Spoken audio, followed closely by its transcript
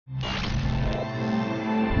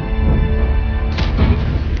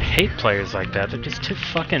hate players like that. They're just too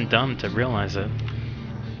fucking dumb to realize it.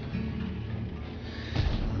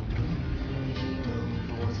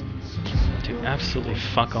 To absolutely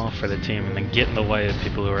fuck off for the team and then get in the way of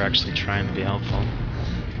people who are actually trying to be helpful.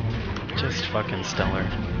 Just fucking stellar.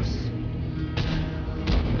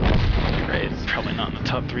 Great. Probably not in the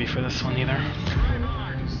top 3 for this one either.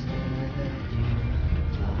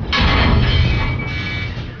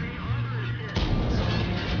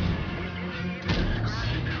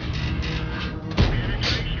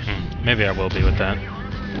 Maybe I will be with that.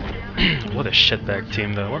 What a shitbag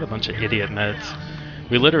team though, what a bunch of idiot meds.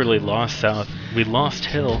 We literally lost South, we lost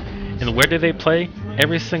Hill, and where did they play?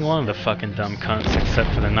 Every single one of the fucking dumb cunts,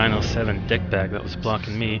 except for the 907 dickbag that was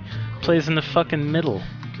blocking me, plays in the fucking middle.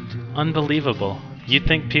 Unbelievable. You'd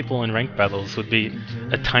think people in ranked battles would be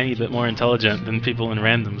a tiny bit more intelligent than people in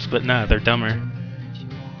randoms, but nah, they're dumber.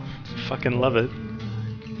 Fucking love it.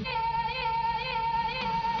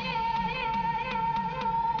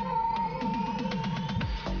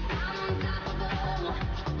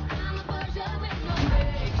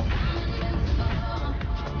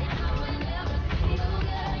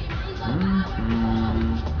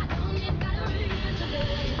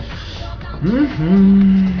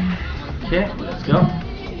 Okay, let's go.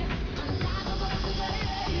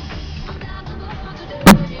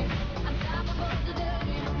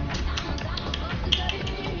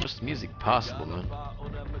 Just music possible, man.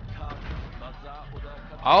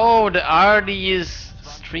 Oh, the RD is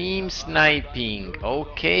stream sniping.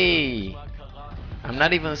 Okay. I'm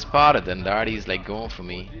not even spotted and the RD is like going for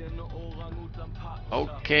me.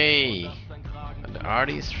 Okay. The RD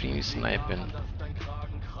is stream sniping.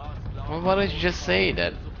 Well, why did you just say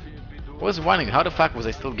that? I was wondering how the fuck was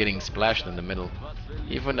I still getting splashed in the middle,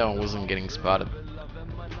 even though I wasn't getting spotted.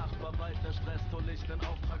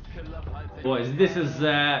 Boys, this is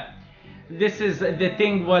the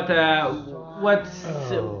thing what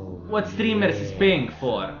streamers is paying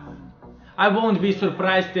for. I won't be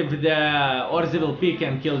surprised if the Orzi will pick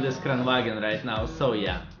and kill this Kranwagen right now. So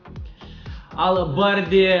yeah.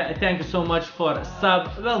 Birdie, thank you so much for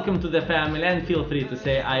sub. Welcome to the family, and feel free to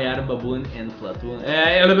say IR Baboon and Platoon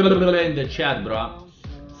in the chat, bro.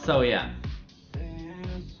 So yeah.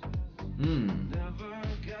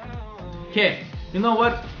 Okay, you know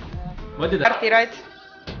what? What did I? Party, right?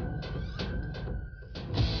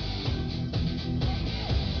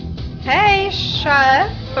 Hey, Shah,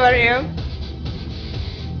 how are you?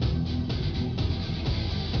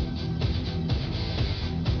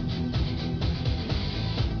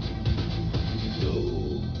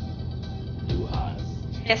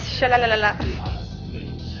 Yes, shalalala.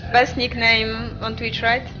 Best nickname on Twitch,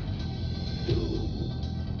 right?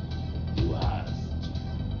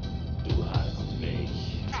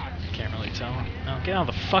 Can't really tell. No, get out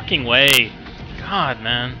of the fucking way! God,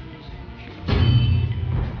 man.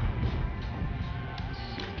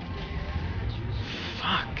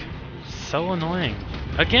 Fuck. So annoying.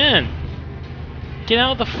 Again! Get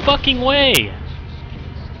out of the fucking way!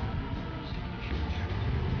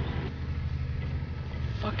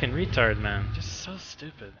 Fucking retard, man. Just so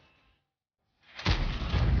stupid.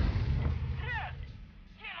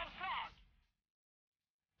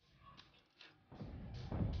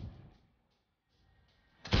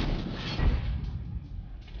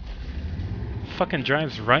 Fucking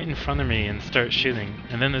drives right in front of me and starts shooting,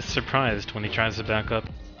 and then is surprised when he tries to back up.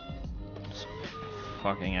 It's a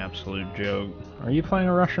fucking absolute joke. Are you playing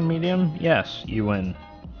a Russian medium? Yes, you win.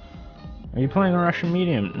 Are you playing a Russian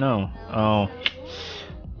medium? No. Oh.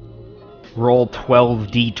 Roll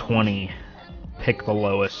 12d20. Pick the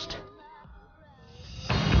lowest.